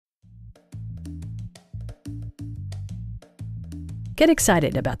Get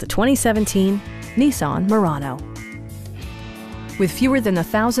excited about the 2017 Nissan Murano. With fewer than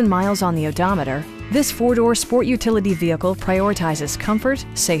 1,000 miles on the odometer, this four-door sport utility vehicle prioritizes comfort,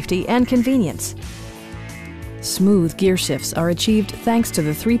 safety, and convenience. Smooth gear shifts are achieved thanks to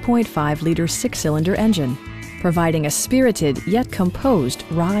the 3.5-liter six-cylinder engine, providing a spirited yet composed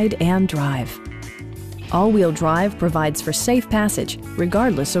ride and drive. All-wheel drive provides for safe passage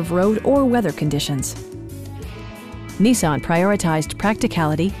regardless of road or weather conditions. Nissan prioritized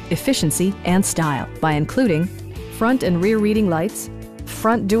practicality, efficiency, and style by including front and rear reading lights,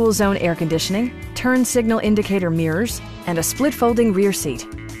 front dual-zone air conditioning, turn signal indicator mirrors, and a split-folding rear seat.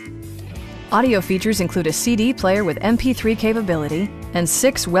 Audio features include a CD player with MP3 capability and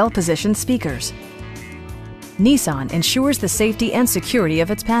 6 well-positioned speakers. Nissan ensures the safety and security of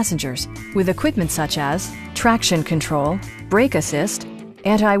its passengers with equipment such as traction control, brake assist,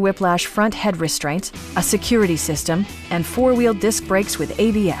 anti-whiplash front head restraints, a security system, and 4-wheel disc brakes with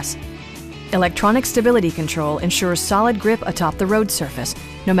ABS. Electronic stability control ensures solid grip atop the road surface,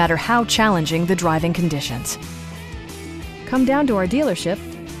 no matter how challenging the driving conditions. Come down to our dealership.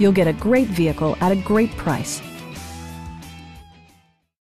 You'll get a great vehicle at a great price.